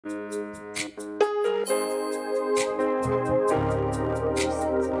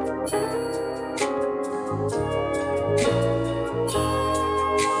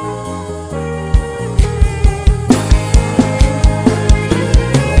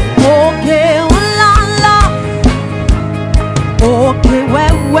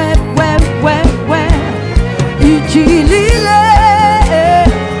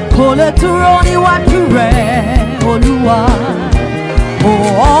Turoni wájú rẹ̀ Olúwa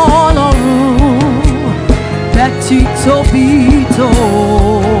Ọlọ́run bẹ́tí tóbi tó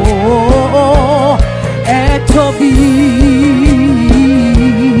ẹ tóbi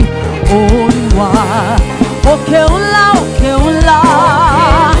Olúwa òkè ńlá òkè ńlá.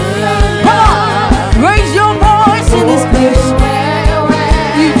 Come on, raise your voice in this place.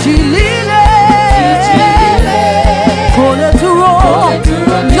 Ìjì líle kò lè dúró.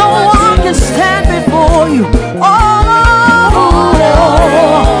 No one can stand before you.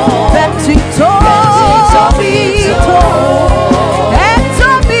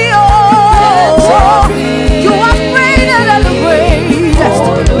 You are greater.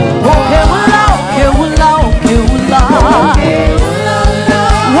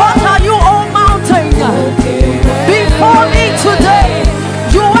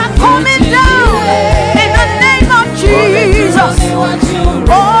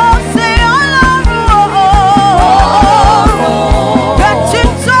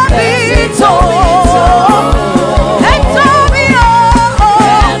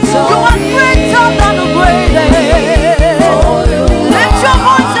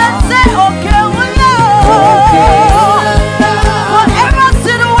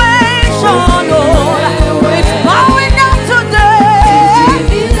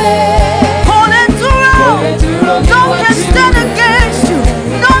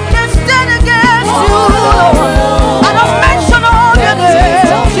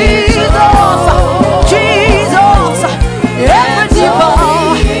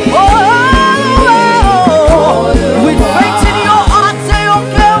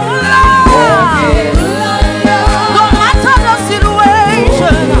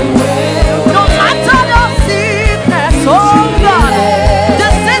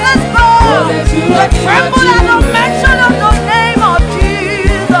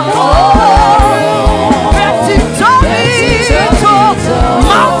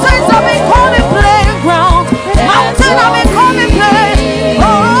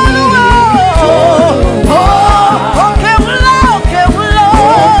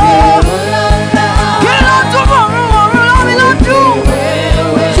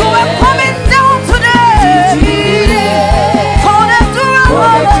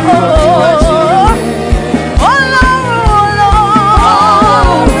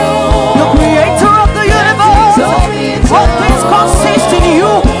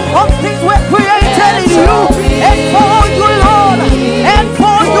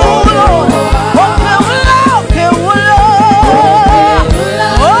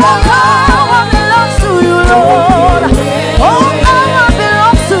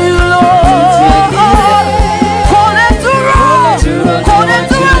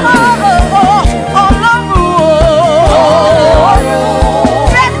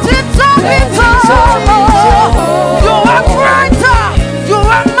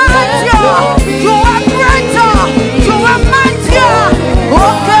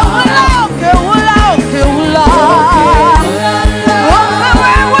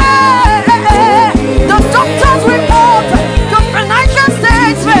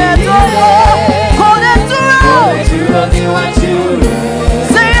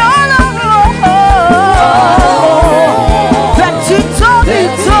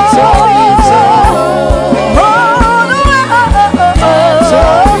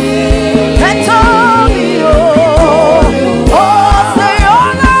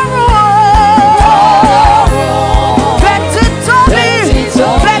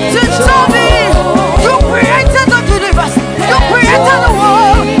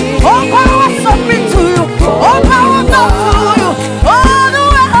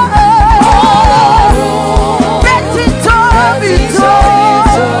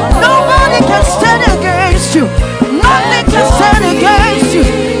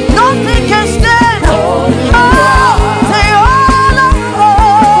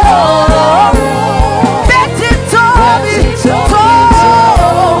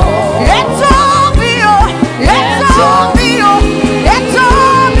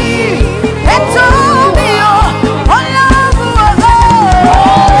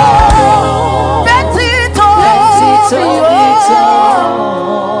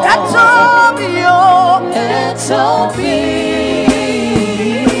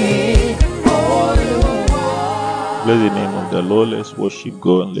 Bless the name of the Lord. Let's worship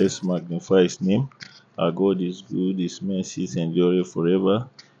God. Let's magnify His name. Our God is good. His mercies endure forever.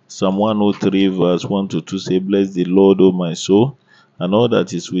 Psalm 103 verse 1 to 2 say, Bless the Lord, O my soul, and all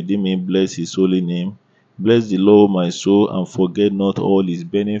that is within me, bless His holy name. Bless the Lord, my soul, and forget not all His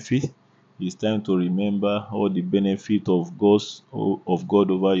benefits. It's time to remember all the benefit of God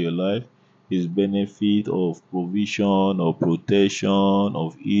over your life. His benefit of provision, of protection,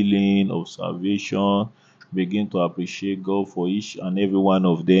 of healing, of salvation. Begin to appreciate God for each and every one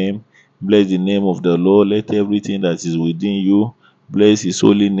of them. Bless the name of the Lord. Let everything that is within you bless His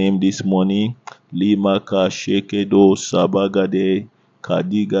holy name this morning. Lima ka shekedo sabagade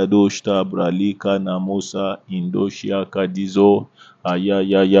kadigado shtabralika namosa indoshia kadizo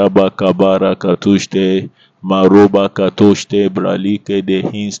ayaya bakabara katushte maroba katoshte bralike de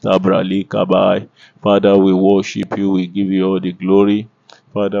hinsta bralika bai. Father, we worship you. We give you all the glory.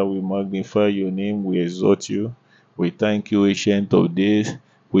 Father, we magnify your name, we exalt you. We thank you, Ancient of Days.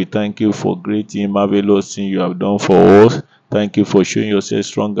 We thank you for great and marvelous things you have done for us. Thank you for showing yourself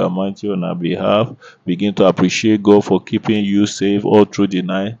strong and mighty on our behalf. Begin to appreciate God for keeping you safe all through the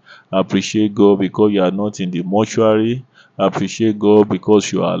night. Appreciate God because you are not in the mortuary. Appreciate God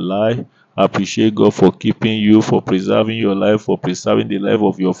because you are alive. Appreciate God for keeping you, for preserving your life, for preserving the life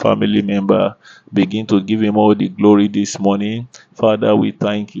of your family member. Begin to give Him all the glory this morning. Father, we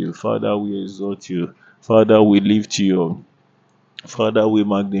thank you. Father, we exalt you. Father, we lift you up. Father, we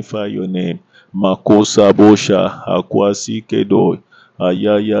magnify your name. Makosa bosha akwasi kedo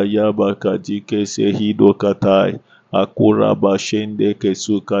ayaya yaba katike sehido katai akura bashende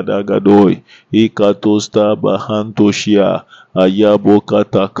kesukadagadoi ikatosta bahantoshia ayabo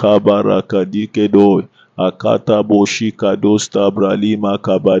katakabara kadike akata boshika dosta bralima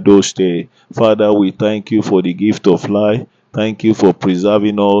kabadoste. Father, we thank you for the gift of life. Thank you for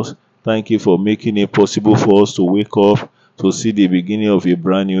preserving us. Thank you for making it possible for us to wake up to see the beginning of a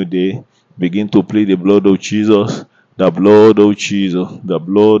brand new day. Begin to plead the blood of Jesus, the blood of Jesus, the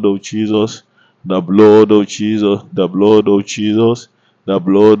blood of Jesus, the blood of Jesus, the blood of Jesus, the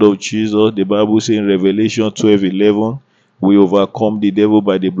blood of Jesus. The Bible says in Revelation 12:11, we overcome the devil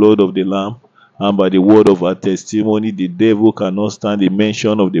by the blood of the Lamb and by the word of our testimony. The devil cannot stand the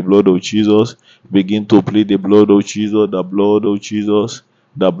mention of the blood of Jesus. Begin to plead the blood of Jesus, the blood of Jesus,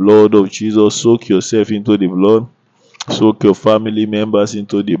 the blood of Jesus. Soak yourself into the blood. Soak your family members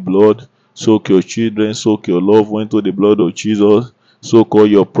into the blood. Soak your children, soak your loved one into the blood of Jesus. Soak all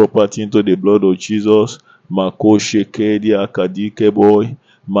your property into the blood of Jesus. Mako shekedi akadike boy.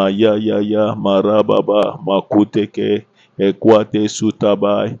 Maya ya marababa makuteke ekwate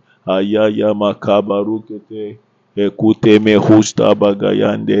sutabai. Ayaya makabarukete ekute mehusta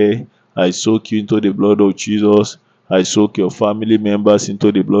bagayande. I soak you into the blood of Jesus. I soak your family members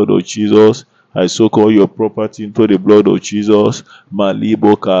into the blood of Jesus. I soak all your property into the blood of Jesus.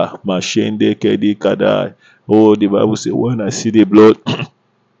 Maliboka, Mashende, Kedi, Kadai. Oh, the Bible says, when I see the blood,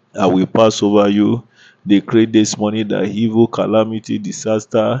 I will pass over you. Decree this morning that evil, calamity,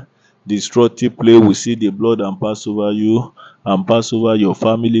 disaster, destructive play will see the blood and pass over you, and pass over your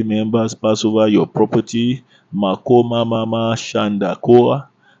family members, pass over your property. Makoma mama shandakoa.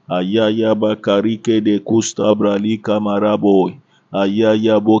 Ayaya bakarike de kusta bralika maraboy.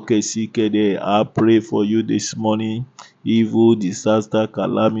 Ayaya boke sikede. I pray for you this morning. Evil, disaster,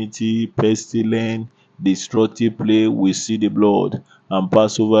 calamity, pestilence, destructive play will see the blood and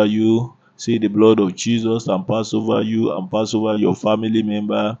pass over you. See the blood of Jesus and pass over you and pass over your family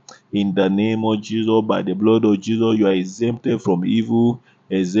member in the name of Jesus. By the blood of Jesus, you are exempted from evil,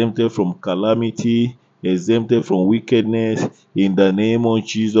 exempted from calamity, exempted from wickedness in the name of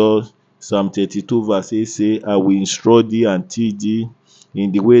Jesus. Psalm 32 verse 8 say, I will instruct thee and teach thee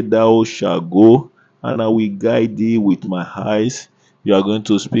in the way thou shalt go, and I will guide thee with my eyes. You are going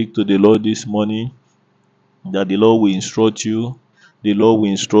to speak to the Lord this morning that the Lord will instruct you, the Lord will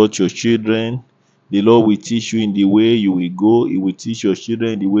instruct your children, the Lord will teach you in the way you will go, He will teach your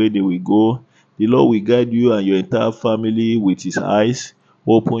children in the way they will go. The Lord will guide you and your entire family with His eyes.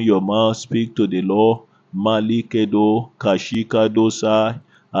 Open your mouth, speak to the Lord. Malikedo, Kashika dosa,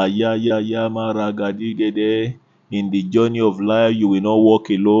 Ayaya Maragadegede. In the journey of life, you will not walk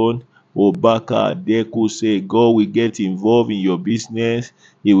alone. Obaka Deku say, God will get involved in your business.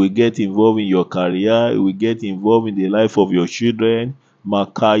 He will get involved in your career. He will get involved in the life of your children.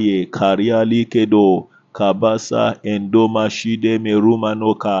 Makaye, Kariali Kedo, Kabasa, Endoma Shide Meruma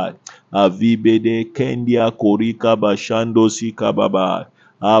Nokai, Avibede, Kendia Korika Bashando Sikababa.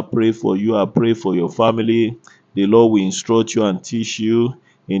 I pray for you. I pray for your family. The Lord will instruct you and teach you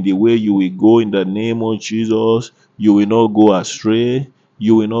in the way you will go in the name of Jesus. You will not go astray.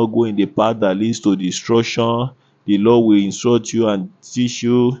 You will not go in the path that leads to destruction. The Lord will instruct you and teach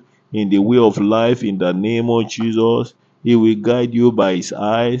you in the way of life in the name of Jesus. He will guide you by his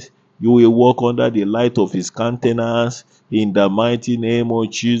eyes. You will walk under the light of his countenance in the mighty name of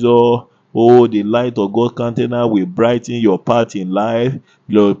Jesus. Oh, the light of God's countenance will brighten your path in life.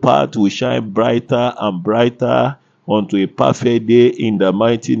 Your path will shine brighter and brighter unto a perfect day in the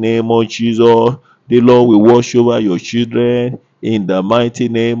mighty name of Jesus. The Lord will watch over your children in the mighty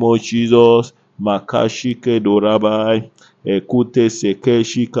name of Jesus. Makashike dorabai, ekute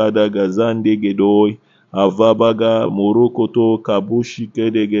sekeshi kadagazande gedoi, avabaga murukoto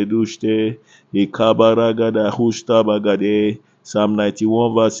kabushike de gedushte, ikabaraga da hushta bagade. Psalm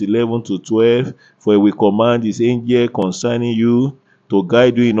 91 verse 11 to 12. For he will command his angel concerning you to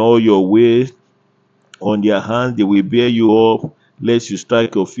guide you in all your ways. On their hands they will bear you up, lest you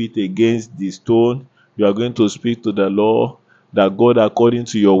strike your feet against the stone. You are going to speak to the Lord, that God, according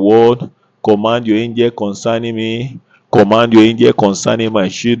to your word, command your angel concerning me, command your angel concerning my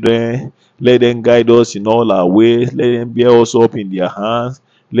children. Let them guide us in all our ways. Let them bear us up in their hands,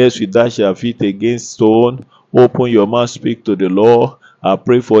 lest we dash our feet against stone. Open your mouth, speak to the Lord. I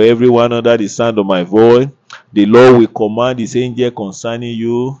pray for everyone under the sound of my voice. The Lord will command his angel concerning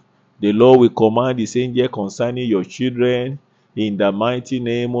you. The Lord will command his angel concerning your children in the mighty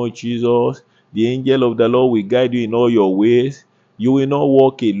name of Jesus. The angel of the Lord will guide you in all your ways. You will not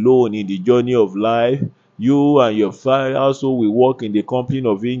walk alone in the journey of life. You and your father also will walk in the company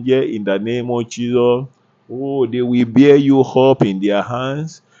of angels in the name of Jesus. Oh, they will bear you up in their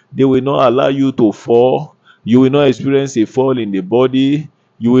hands. They will not allow you to fall. You will not experience a fall in the body.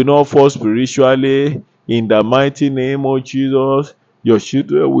 You will not fall spiritually in the mighty name of Jesus. Your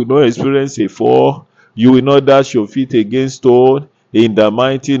children will not experience a fall. You will not dash your feet against stone. In the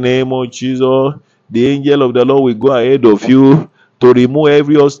mighty name of Jesus, the angel of the Lord will go ahead of you to remove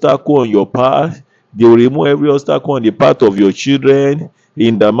every obstacle on your path. They will remove every obstacle on the path of your children.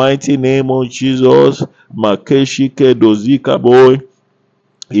 In the mighty name of Jesus, Makeshike Dozika boy.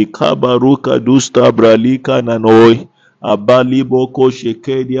 Ikabaruka dusta bralika nanoi. Abaliboko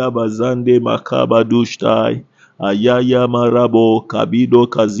shekedia bazande makaba dushtai. Ayaya marabo kabido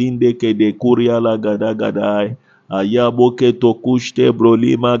kazinde kede kuriala gadagadai. Ayaboke tokushte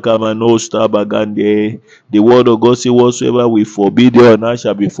brolima kamanosta bagande. The word of God says, whatsoever we forbid on earth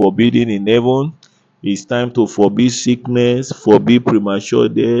shall be forbidden in heaven. It's time to forbid sickness, forbid premature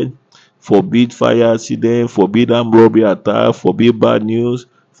death, forbid fire accident, forbid armed robbery attack, forbid bad news,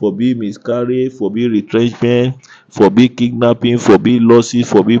 forbid miscarriage, forbid retrenchment, forbid kidnapping, forbid losses,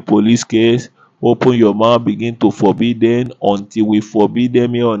 forbid police case. Open your mouth, begin to forbid them until we forbid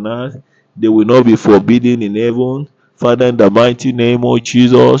them here on earth. They will not be forbidden in heaven. Father, in the mighty name of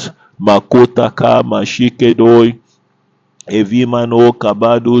Jesus, Makotaka Mashikedoi. Evimano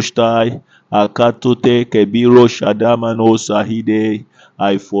kabadushtai akatote kebiro shadamano sahide.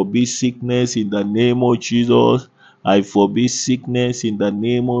 I forbid sickness in the name of Jesus. I forbid sickness in the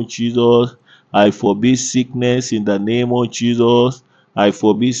name of Jesus. I forbid sickness in the name of Jesus. I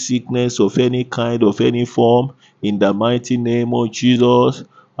forbid sickness of any kind, of any form, in the mighty name of Jesus.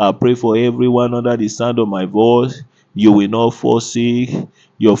 I pray for everyone under the sound of my voice. You will not fall sick.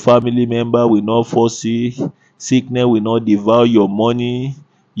 Your family member will not fall sick. Sickness will not devour your money.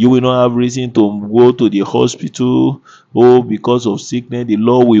 You will not have reason to go to the hospital. Oh, because of sickness, the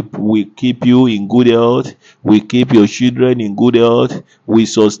Lord will keep you in good health. We keep your children in good health. We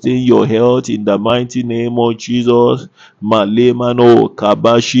sustain your health in the mighty name of Jesus. Malemano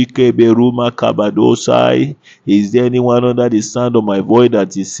kabashike beruma kabadosai. Is there anyone under the sound of my voice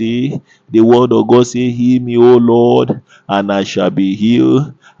that is sick? The word of God says, heal me, O Lord, and I shall be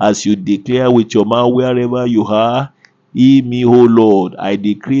healed. As you declare with your mouth wherever you are, heal me, O Lord. I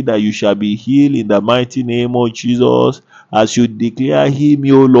decree that you shall be healed in the mighty name of Jesus. As you declare, heal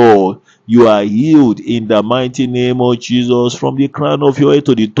me, O Lord, you are healed in the mighty name of Jesus. From the crown of your head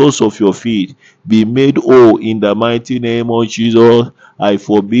to the toes of your feet, be made whole in the mighty name of Jesus. I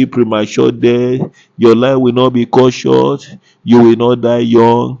forbid premature death. Your life will not be cut short. You will not die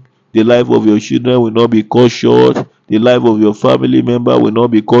young. The life of your children will not be cut short. The life of your family member will not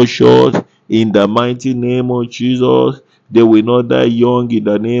be cut short. In the mighty name of Jesus, they will not die young in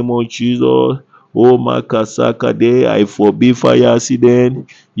the name of Jesus. Oh, Makasaka Day, I forbid fire accident.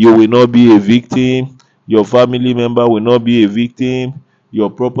 You will not be a victim. Your family member will not be a victim. Your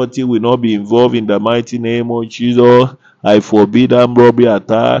property will not be involved in the mighty name of Jesus. I forbid armed robbery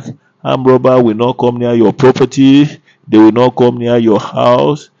attack. Armed robber will not come near your property. They will not come near your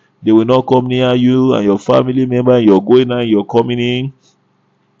house. They will not come near you and your family member. You're going and you're coming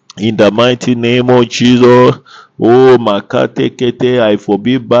in the mighty name of Jesus. Oh, Makate Kete, I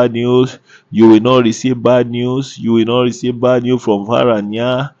forbid bad news. You will not receive bad news. You will not receive bad news from far and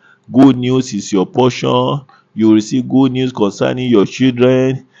near. Good news is your portion. You will receive good news concerning your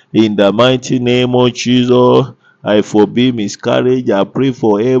children. In the mighty name of Jesus, I forbid miscarriage. I pray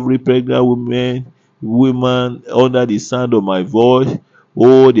for every pregnant woman under the sound of my voice.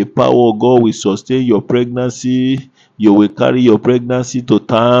 Oh, the power of God will sustain your pregnancy. You will carry your pregnancy to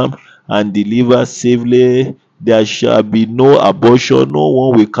term and deliver safely. There shall be no abortion. No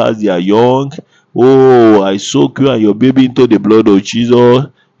one will cast their young. Oh, I soak you and your baby into the blood of Jesus.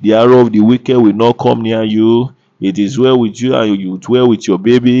 The arrow of the wicked will not come near you. It is well with you and you will well with your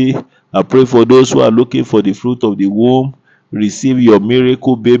baby. I pray for those who are looking for the fruit of the womb. Receive your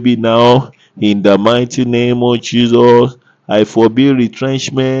miracle baby now in the mighty name of Jesus. I forbid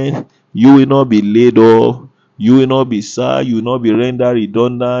retrenchment. You will not be laid off. You will not be sad. You will not be rendered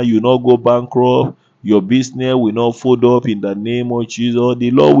redundant. You will not go bankrupt. Your business will not fold up in the name of Jesus.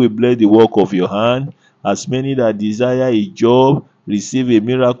 The Lord will bless the work of your hand. As many that desire a job, receive a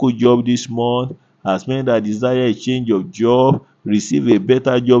miracle job this month. As many that desire a change of job, receive a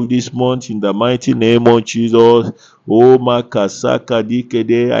better job this month in the mighty name of Jesus. Oh, Makasaka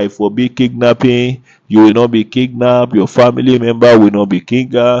Dikede, I forbid kidnapping. You will not be kidnapped. Your family member will not be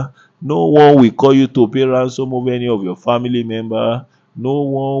kidnapped. No one will call you to pay ransom over any of your family member. No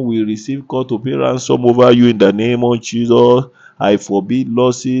one will receive call to pay ransom over you in the name of Jesus. I forbid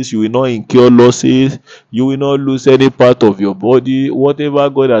losses. You will not incur losses. You will not lose any part of your body. Whatever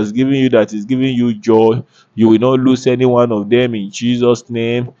God has given you that is giving you joy, you will not lose any one of them in Jesus'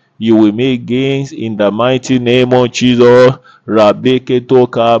 name. You will make gains in the mighty name of Jesus. Rabeke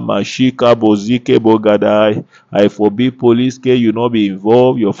toka mashika bozike bogadai. I forbid police case. You will not be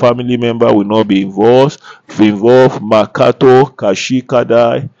involved. Your family member will not be involved. Makato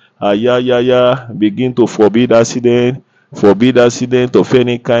kashikadai. Ayayaya. Begin to forbid accident. Forbid accident of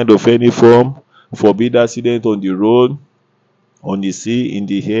any kind, of any form. Forbid accident on the road, on the sea, in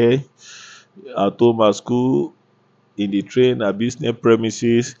the air, at home, at school, in the train, at business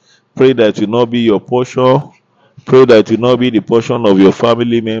premises. Pray that will not be your portion. Pray that will not be the portion of your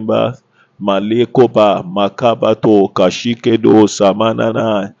family members. Malekopa, Makabato, Kashikedo,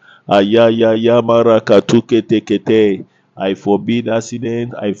 Samanana, Ayaya, Marakatuke Tekete. I forbid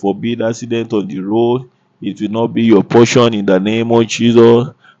accident. I forbid accident on the road. It will not be your portion in the name of Jesus.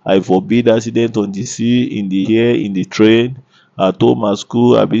 I forbid accident on the sea, in the air, in the train, at home, at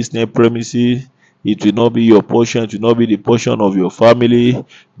school, at business premises. It will not be your portion. It will not be the portion of your family.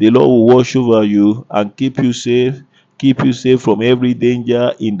 The Lord will watch over you and keep you safe from every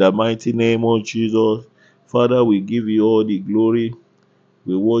danger in the mighty name of Jesus. Father, we give you all the glory.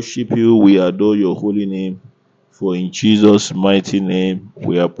 We worship you. We adore your holy name. For in Jesus' mighty name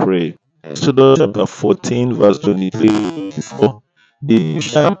we are praying. Exodus chapter 14, verse 23 to 24. The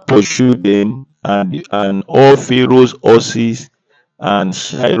Egyptians pursued them, and all Pharaoh's horses and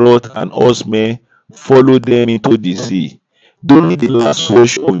chariots and horsemen followed them into the sea. During the last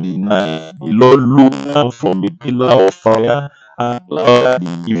watch of the night, the Lord looked down from a pillar of fire and plowed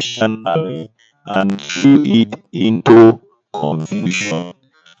the Egyptian army and threw it into confusion.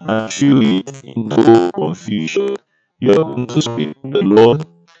 And threw it into confusion. You are going to speak to the Lord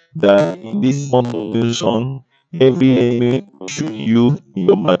that in this month of new song, every enemy pursuing you in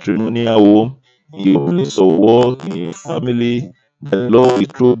your matrimonial home, in your place of work, in your family, the Lord will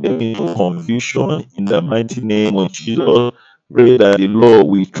throw them into confusion in the mighty name of Jesus. Pray that the Lord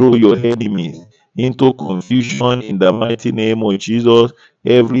will throw your enemies into confusion in the mighty name of Jesus.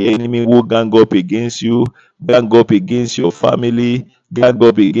 Every enemy who gang up against you, gang up against your family, gang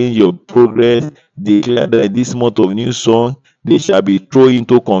up against your progress, declare that this month of new song, they shall be thrown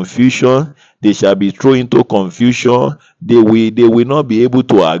into confusion. They shall be thrown into confusion. They will not be able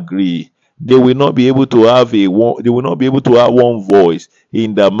to agree. They will not be able to have they will not be able to have one voice.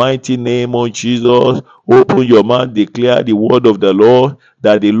 In the mighty name of Jesus, open your mouth, declare the word of the Lord,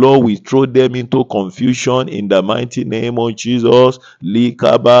 that the Lord will throw them into confusion in the mighty name of Jesus.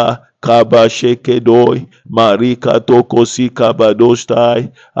 Likaba kaba shekedoi marika tokosi kabadostai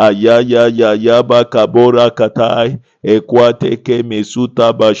ayaya yayaba kabora katai ekwateke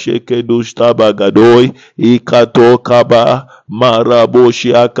mesuta basheke dushta bagadoi ikato kaba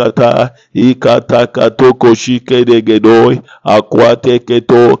maraboshi akata ikata katoko shike degedoi akwate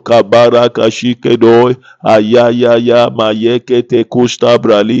keto kabara kashike doi ayaya ya mayeke te kusta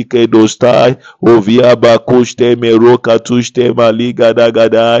bralike dostai ovia bakushte meroka tushte maliga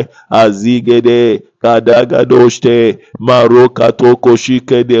dagadai azigede Kadagadoshte Marokato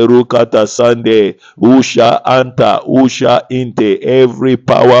Koshike de Rukata Sande Usha Anta Usha Inte. Every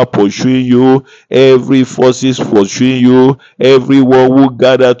power pursuing you, every forces pursuing you, everyone who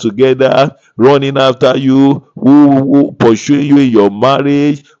gather together running after you, who pursuing you in your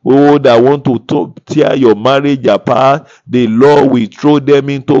marriage, who that want to tear your marriage apart, the Lord will throw them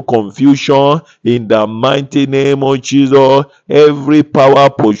into confusion in the mighty name of Jesus. Every power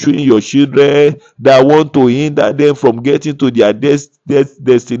pursuing your children that want to hinder them from getting to their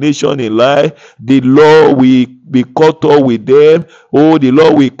destination in life, the Lord will be caught up with them. Oh, the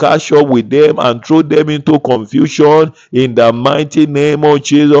Lord will catch up with them and throw them into confusion in the mighty name of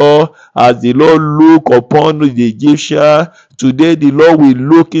Jesus. As the Lord look upon the Egyptian, today the Lord will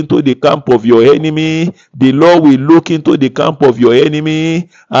look into the camp of your enemy. The Lord will look into the camp of your enemy,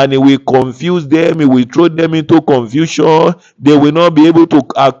 and He will confuse them. He will throw them into confusion. They will not be able to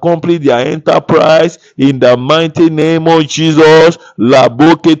accomplish their enterprise in the mighty name of Jesus.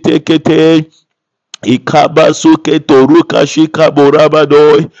 Labokete Ikabasuke toruka shika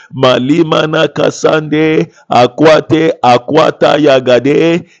borabadoi malimana kasande akwata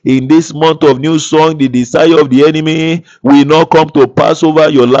yagade. In this month of new song, the desire of the enemy will not come to pass over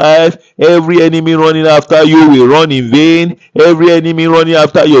your life. Every enemy running after you will run in vain. Every enemy running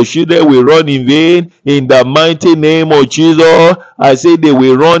after your children will run in vain. In the mighty name of Jesus, I say they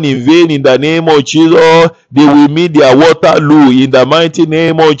will run in vain. In the name of Jesus, they will meet their Waterloo. In the mighty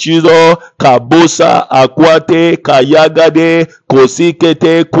name of Jesus, Kabosa akwate kayagade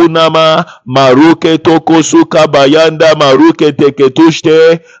kosikete kunama maruke tokosuka bayanda maruke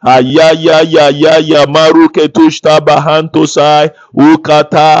teketushte ayaya maruke tushta bahantosai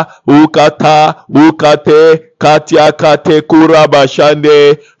ukate katia kate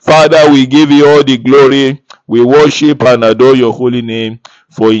kurabashande. Father, we give you all the glory. We worship and adore your holy name.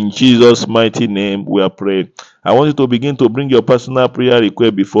 For in Jesus' mighty name we are praying. I want you to begin to bring your personal prayer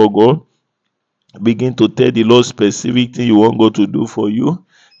request before God. Begin to tell the Lord specific thing you want God to do for you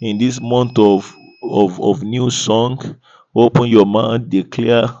in this month of new song. Open your mouth,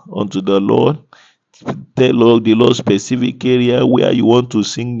 declare unto the Lord. Tell the Lord specific area where you want to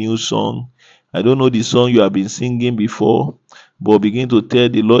sing new song. I don't know the song you have been singing before, but begin to tell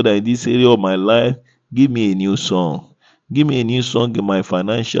the Lord that in this area of my life, give me a new song. Give me a new song in my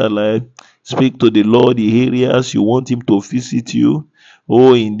financial life. Speak to the Lord the areas you want Him to visit you.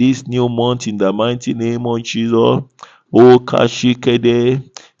 Oh, in this new month, in the mighty name of Jesus. Oh, Kashikede.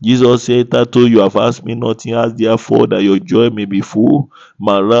 Jesus said, Tato, you have asked me nothing, ask therefore that your joy may be full.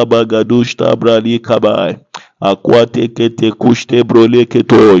 Maraba gadush tabrali kabai. Akwate kete kushte brole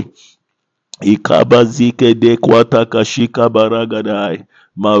ketoi. Ikabazike de kwata kashika baragadai.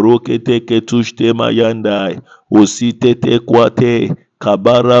 Maroke teke tushte mayandai. Usite te kwate.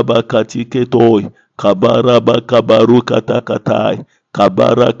 Kabaraba katike toy. Kabaraba kabaru katakatai.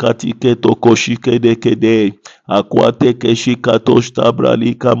 Kabara katike tokoshike de kede. Akwate keshika toshta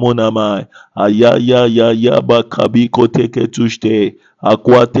brali kamonamai. Ayaya bakabiko teke tushte.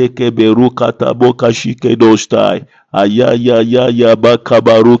 Akwate ke beruka tabo kashike dostai. Ayaya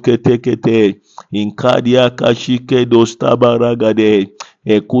bakabaruke tekete. Inkadia kashike dostabaragade.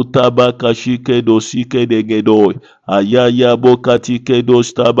 Ekutaba kashike dosike de gedoi. Ayaya bokatike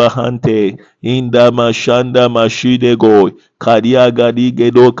dostabahante. Inda mashanda mashide goi. Kadia gadi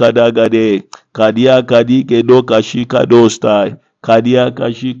gedo kadagade. Kadia gadi gedo kashika dostai. Kadia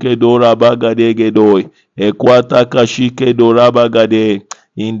kashike dorabagade gedoi. Ekwata kashike dorabagade.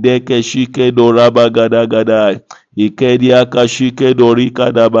 Indeke shike dorabagada. Ikedia kashike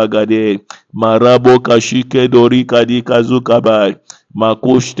dorika dabagade. Marabo kashike dorika dikazukabai.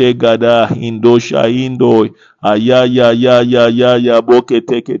 Makushte gada indosha indoi. Ayaya boke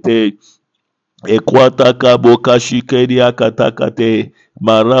tekete. Ekwata kabo kashike diakatakate.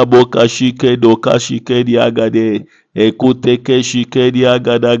 Marabo kashike do kashike diagade. Ekuteke shike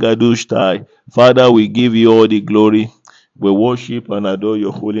diagadagadustai. Father, we give you all the glory. We worship and adore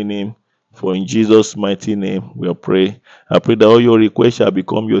your holy name. For in Jesus' mighty name we pray. I pray that all your requests shall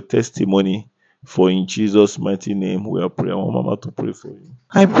become your testimony. For in Jesus' mighty name we pray. I want Mama to pray for you.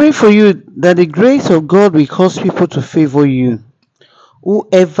 I pray for you that the grace of God will cause people to favor you.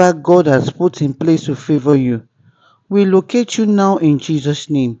 Whoever God has put in place to favor you will locate you now in Jesus'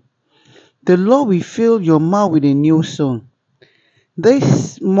 name. The Lord will fill your mouth with a new song.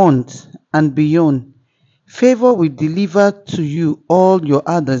 This month and beyond, favor will deliver to you all your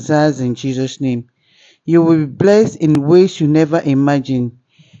heart desires in Jesus' name. You will be blessed in ways you never imagined.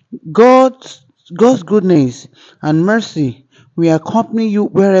 God's goodness and mercy will accompany you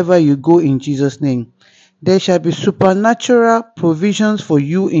wherever you go in Jesus' name. There shall be supernatural provisions for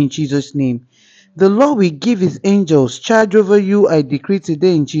you in Jesus' name. The Lord will give his angels charge over you, I decree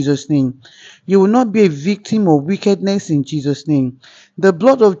today in Jesus' name. You will not be a victim of wickedness in Jesus' name. The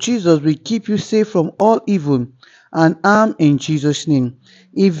blood of Jesus will keep you safe from all evil and harm in Jesus' name.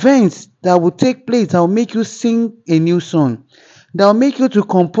 Events that will take place that will make you sing a new song, that will make you to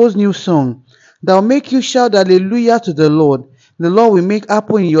compose new song, that will make you shout hallelujah to the Lord. The Lord will make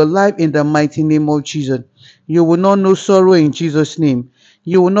happen in your life in the mighty name of Jesus. You will not know sorrow in Jesus' name.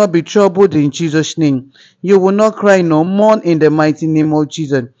 You will not be troubled in Jesus' name. You will not cry nor mourn in the mighty name of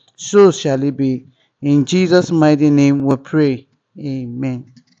Jesus. So shall it be. In Jesus' mighty name we pray.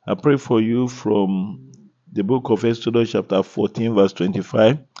 Amen. I pray for you from the book of Exodus, chapter 14, verse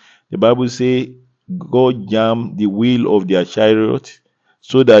 25. The Bible says, God jammed the wheel of their chariot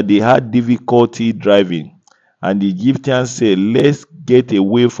so that they had difficulty driving. And the Egyptians said, let's get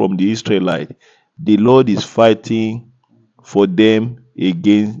away from the Israelites. The Lord is fighting for them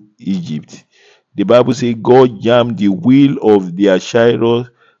against Egypt. The Bible says God jammed the wheel of their chariot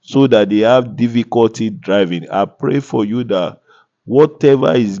so that they have difficulty driving. I pray for you that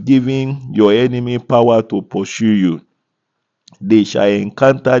whatever is giving your enemy power to pursue you, they shall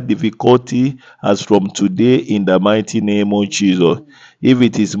encounter difficulty as from today in the mighty name of Jesus. If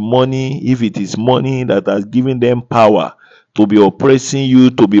it is money that has given them power to be oppressing you,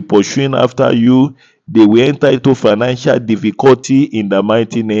 to be pursuing after you, they will enter into financial difficulty in the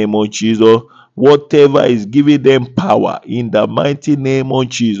mighty name of Jesus. Whatever is giving them power in the mighty name of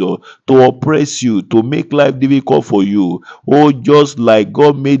Jesus to oppress you, to make life difficult for you. Oh, just like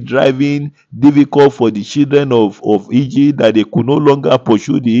God made driving difficult for the children of Egypt, that they could no longer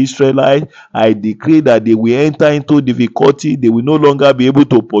pursue the Israelites, I decree that they will enter into difficulty. They will no longer be able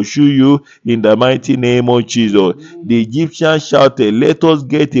to pursue you in the mighty name of Jesus. The Egyptians shouted, let us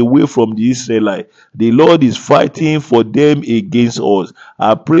get away from the Israelites. The Lord is fighting for them against us.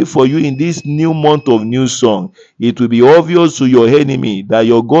 I pray for you in this new month of new song. It will be obvious to your enemy that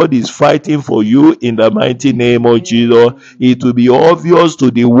your God is fighting for you in the mighty name of Jesus. It will be obvious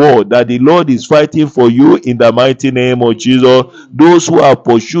to the world that the Lord is fighting for you in the mighty name of Jesus. Those who are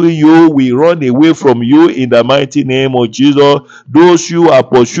pursuing you will run away from you in the mighty name of Jesus. Those who are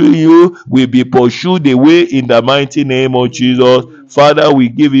pursuing you will be pursued away in the mighty name of Jesus. Father, we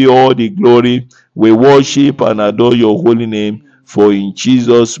give you all the glory. We worship and adore your holy name. For in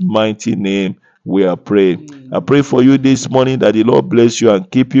Jesus' mighty name we are praying. I pray for you this morning that the Lord bless you and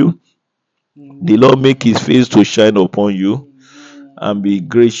keep you. The Lord make his face to shine upon you and be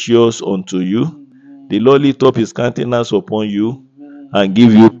gracious unto you. The Lord lift up his countenance upon you and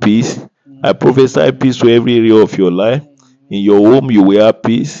give you peace. I prophesy peace to every area of your life. In your home, you will have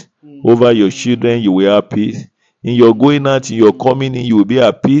peace. Over your children, you will have peace. In your going out, in your coming in, you will be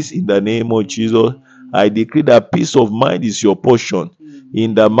at peace in the name of Jesus. I decree that peace of mind is your portion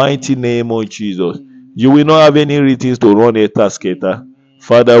in the mighty name of Jesus. You will not have any reasons to run a tasketa.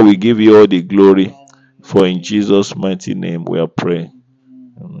 Father, we give you all the glory. For in Jesus' mighty name we are praying.